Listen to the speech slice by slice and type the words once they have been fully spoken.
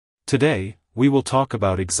Today, we will talk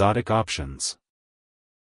about exotic options.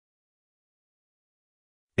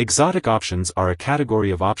 Exotic options are a category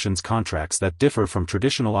of options contracts that differ from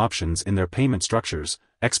traditional options in their payment structures,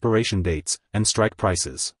 expiration dates, and strike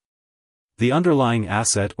prices. The underlying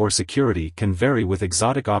asset or security can vary, with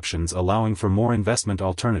exotic options allowing for more investment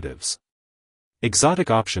alternatives. Exotic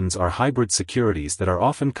options are hybrid securities that are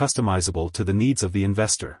often customizable to the needs of the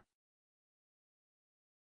investor.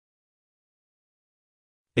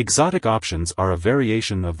 Exotic options are a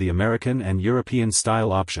variation of the American and European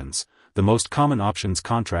style options, the most common options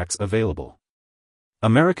contracts available.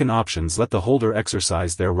 American options let the holder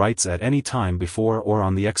exercise their rights at any time before or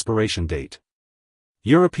on the expiration date.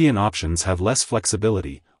 European options have less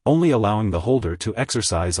flexibility, only allowing the holder to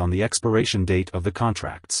exercise on the expiration date of the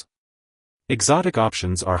contracts. Exotic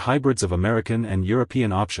options are hybrids of American and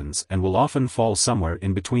European options and will often fall somewhere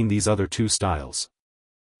in between these other two styles.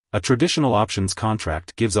 A traditional options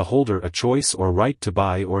contract gives a holder a choice or right to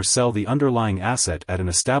buy or sell the underlying asset at an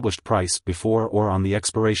established price before or on the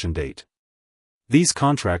expiration date. These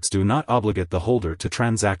contracts do not obligate the holder to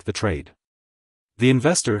transact the trade. The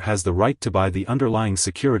investor has the right to buy the underlying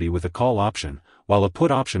security with a call option, while a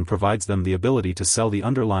put option provides them the ability to sell the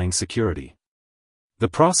underlying security. The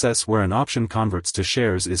process where an option converts to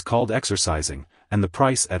shares is called exercising, and the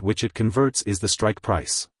price at which it converts is the strike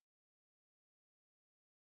price.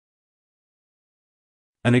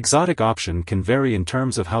 An exotic option can vary in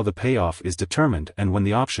terms of how the payoff is determined and when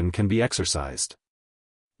the option can be exercised.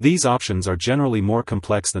 These options are generally more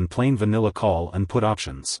complex than plain vanilla call and put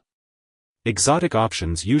options. Exotic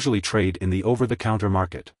options usually trade in the over-the-counter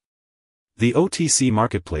market. The OTC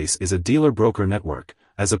marketplace is a dealer-broker network,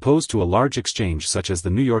 as opposed to a large exchange such as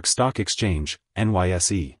the New York Stock Exchange,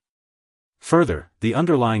 NYSE. Further, the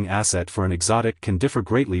underlying asset for an exotic can differ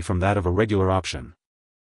greatly from that of a regular option.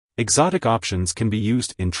 Exotic options can be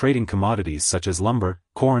used in trading commodities such as lumber,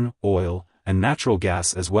 corn, oil, and natural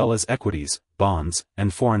gas, as well as equities, bonds,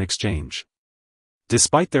 and foreign exchange.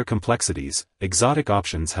 Despite their complexities, exotic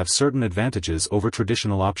options have certain advantages over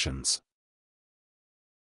traditional options.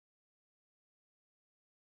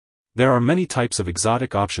 There are many types of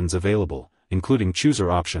exotic options available, including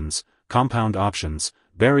chooser options, compound options,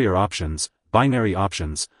 barrier options, binary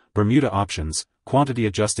options, Bermuda options, quantity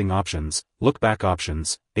adjusting options, look-back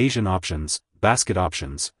options, Asian options, basket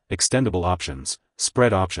options, extendable options,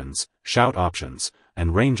 spread options, shout options,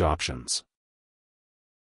 and range options.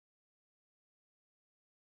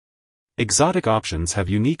 Exotic options have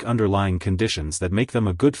unique underlying conditions that make them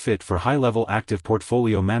a good fit for high-level active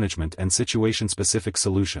portfolio management and situation-specific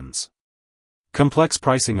solutions. Complex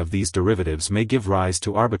pricing of these derivatives may give rise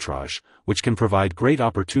to arbitrage, which can provide great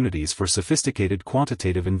opportunities for sophisticated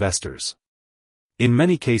quantitative investors. In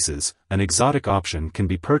many cases, an exotic option can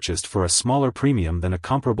be purchased for a smaller premium than a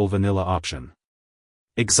comparable vanilla option.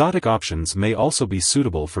 Exotic options may also be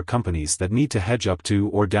suitable for companies that need to hedge up to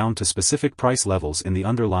or down to specific price levels in the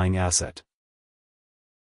underlying asset.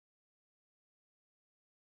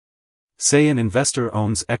 Say an investor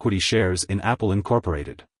owns equity shares in Apple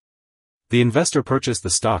Incorporated. The investor purchased the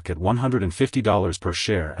stock at $150 per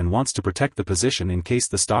share and wants to protect the position in case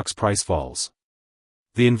the stock's price falls.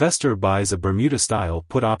 The investor buys a Bermuda-style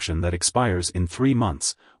put option that expires in 3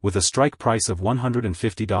 months, with a strike price of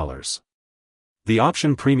 $150. The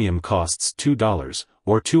option premium costs $2,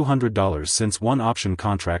 or $200 since one option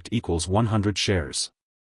contract equals 100 shares.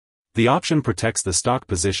 The option protects the stock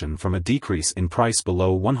position from a decrease in price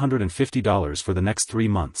below $150 for the next 3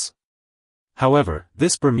 months. However,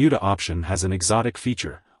 this Bermuda option has an exotic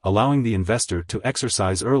feature, allowing the investor to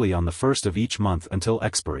exercise early on the first of each month until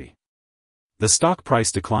expiry. The stock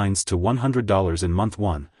price declines to $100 in month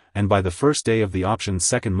 1, and by the first day of the option's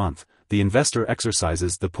second month, the investor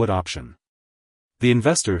exercises the put option. The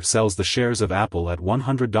investor sells the shares of Apple at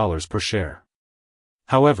 $100 per share.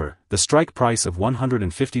 However, the strike price of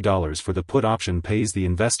 $150 for the put option pays the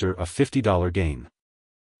investor a $50 gain.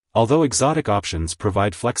 Although exotic options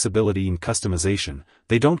provide flexibility and customization,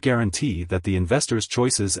 they don't guarantee that the investor's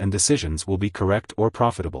choices and decisions will be correct or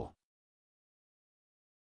profitable.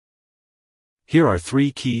 Here are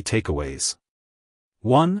 3 key takeaways.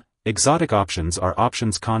 1. Exotic options are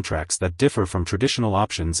options contracts that differ from traditional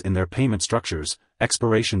options in their payment structures,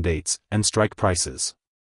 expiration dates, and strike prices.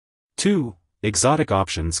 2. Exotic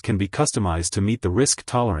options can be customized to meet the risk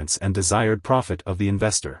tolerance and desired profit of the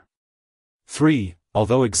investor. 3.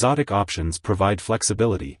 Although exotic options provide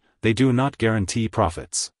flexibility, they do not guarantee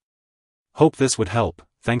profits. Hope this would help.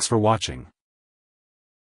 Thanks for watching.